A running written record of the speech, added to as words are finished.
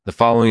The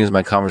following is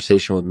my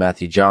conversation with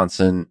Matthew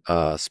Johnson,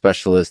 a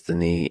specialist in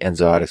the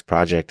Enzootics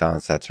project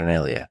on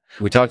Saturnalia.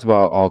 We talked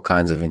about all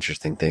kinds of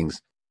interesting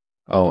things.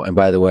 Oh, and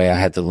by the way, I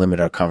had to limit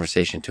our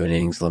conversation to an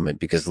innings limit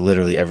because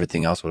literally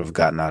everything else would have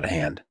gotten out of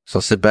hand. So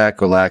sit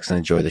back, relax, and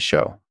enjoy the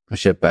show.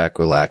 Sit back,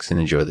 relax, and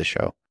enjoy the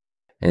show.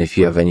 And if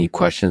you have any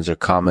questions or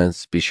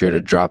comments, be sure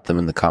to drop them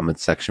in the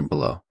comments section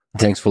below.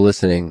 Thanks for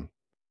listening.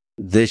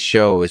 This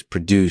show is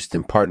produced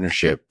in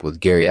partnership with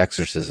Gary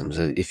Exorcisms.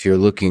 If you're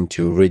looking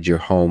to rid your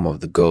home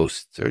of the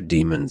ghosts or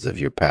demons of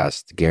your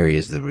past, Gary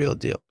is the real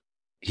deal.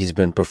 He's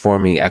been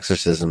performing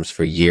exorcisms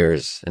for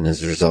years, and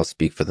his results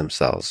speak for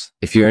themselves.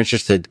 If you're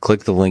interested,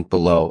 click the link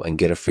below and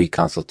get a free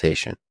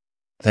consultation.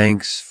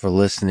 Thanks for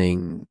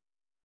listening.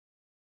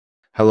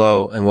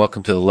 Hello, and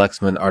welcome to the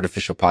Lexman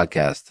Artificial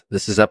Podcast.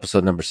 This is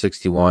episode number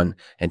 61,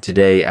 and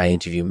today I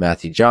interview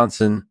Matthew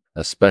Johnson,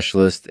 a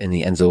specialist in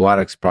the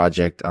Enzootics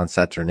project on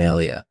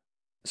Saturnalia.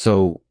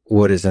 So,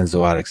 what is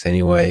Enzootics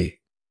anyway?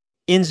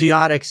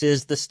 Enzootics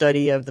is the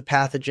study of the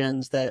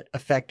pathogens that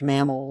affect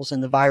mammals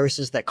and the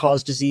viruses that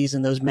cause disease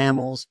in those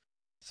mammals.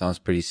 Sounds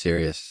pretty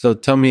serious. So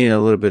tell me a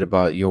little bit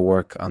about your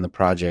work on the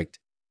project.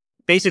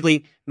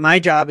 Basically, my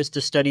job is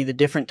to study the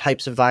different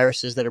types of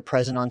viruses that are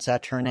present on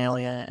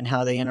Saturnalia and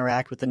how they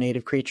interact with the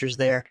native creatures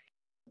there.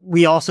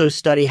 We also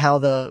study how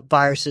the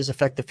viruses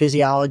affect the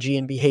physiology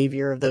and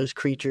behavior of those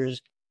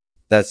creatures.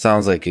 That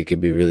sounds like it could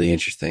be really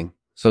interesting.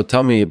 So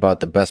tell me about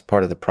the best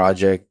part of the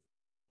project.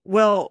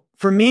 Well,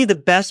 for me, the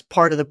best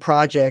part of the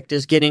project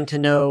is getting to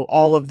know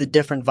all of the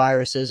different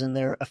viruses and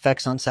their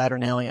effects on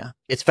Saturnalia.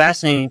 It's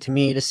fascinating to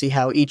me to see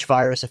how each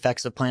virus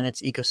affects the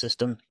planet's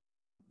ecosystem.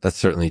 That's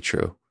certainly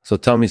true. So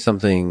tell me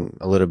something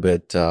a little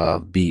bit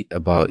beat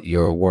about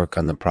your work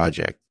on the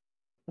project.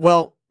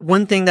 Well,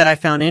 one thing that I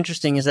found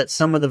interesting is that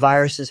some of the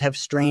viruses have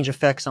strange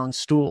effects on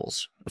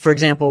stools. For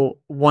example,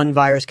 one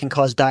virus can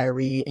cause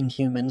diarrhea in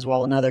humans,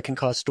 while another can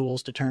cause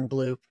stools to turn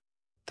blue.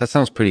 That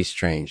sounds pretty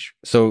strange.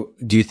 So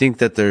do you think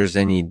that there's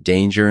any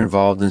danger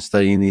involved in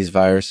studying these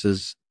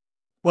viruses?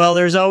 Well,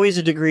 there's always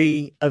a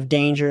degree of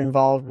danger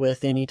involved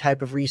with any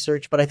type of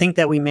research, but I think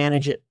that we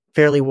manage it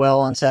fairly well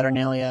on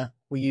Saturnalia.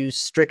 We use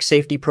strict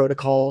safety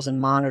protocols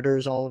and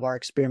monitors all of our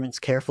experiments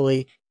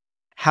carefully.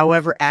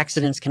 However,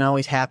 accidents can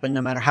always happen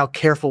no matter how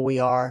careful we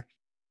are.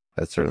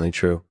 That's certainly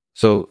true.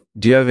 So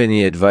do you have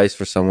any advice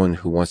for someone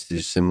who wants to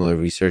do similar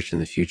research in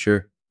the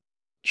future?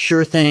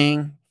 Sure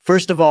thing.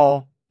 First of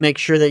all, make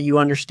sure that you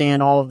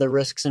understand all of the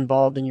risks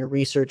involved in your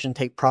research and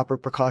take proper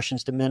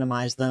precautions to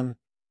minimize them.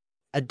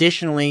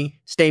 Additionally,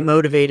 stay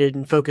motivated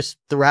and focused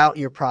throughout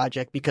your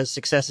project because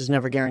success is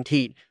never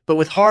guaranteed. But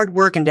with hard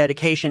work and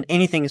dedication,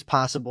 anything is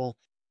possible.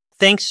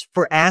 Thanks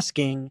for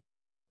asking.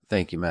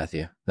 Thank you,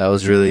 Matthew. That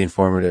was really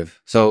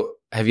informative. So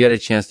have you had a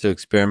chance to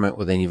experiment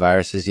with any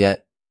viruses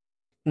yet?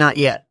 Not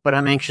yet, but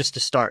I'm anxious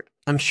to start.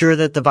 I'm sure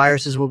that the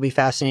viruses will be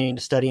fascinating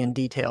to study in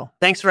detail.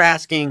 Thanks for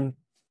asking.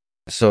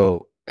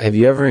 So have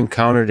you ever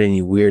encountered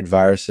any weird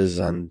viruses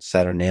on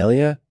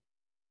Saturnalia?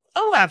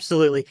 Oh,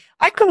 absolutely.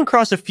 I've come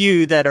across a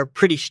few that are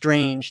pretty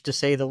strange, to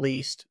say the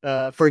least.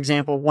 For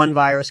example, one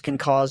virus can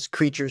cause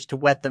creatures to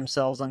wet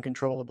themselves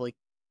uncontrollably.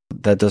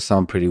 That does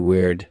sound pretty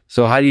weird.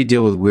 So how do you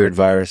deal with weird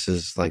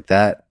viruses like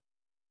that?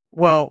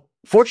 Well,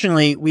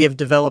 fortunately, we have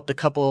developed a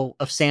couple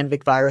of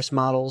Sandvik virus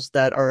models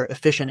that are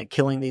efficient at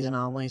killing these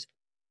anomalies.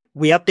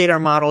 We update our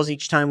models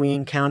each time we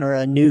encounter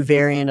a new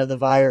variant of the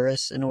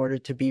virus in order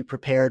to be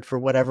prepared for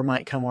whatever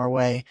might come our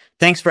way.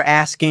 Thanks for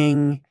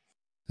asking.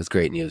 That's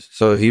great news.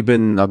 So have you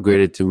been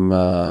upgraded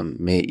to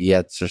mate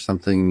yets or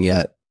something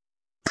yet?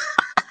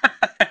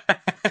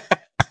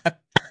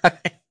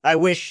 I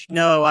wish.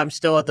 No, I'm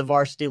still at the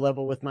varsity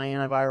level with my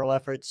antiviral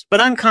efforts, but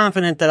I'm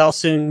confident that I'll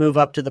soon move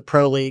up to the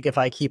pro league if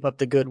I keep up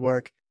the good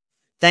work.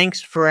 Thanks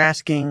for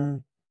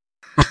asking.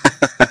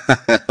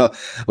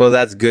 Well,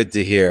 that's good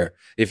to hear.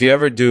 If you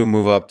ever do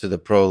move up to the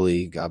pro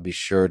league, I'll be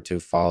sure to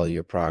follow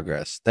your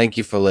progress. Thank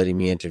you for letting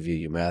me interview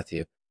you,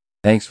 Matthew.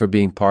 Thanks for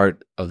being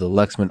part of the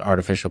Lexman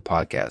Artificial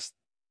Podcast.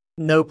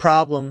 No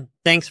problem.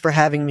 Thanks for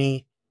having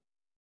me.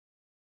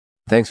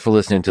 Thanks for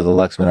listening to the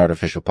Lexman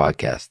Artificial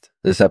Podcast.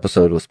 This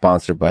episode was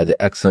sponsored by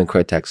the excellent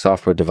Crytek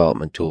software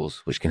development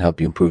tools, which can help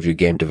you improve your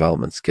game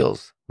development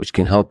skills.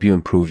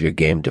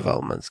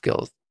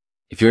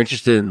 If you're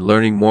interested in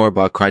learning more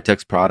about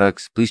Crytek's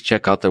products, please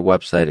check out their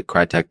website at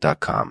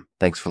crytek.com.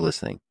 Thanks for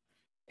listening.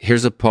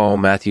 Here's a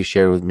poem Matthew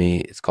shared with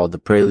me. It's called The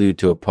Prelude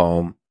to a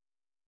Poem.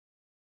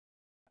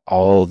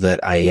 All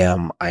that I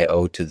am, I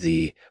owe to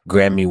thee.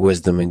 Grant me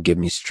wisdom and give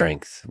me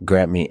strength.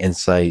 Grant me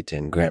insight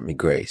and grant me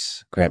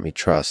grace. Grant me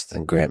trust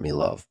and grant me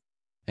love.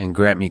 And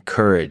grant me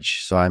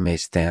courage so I may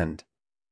stand.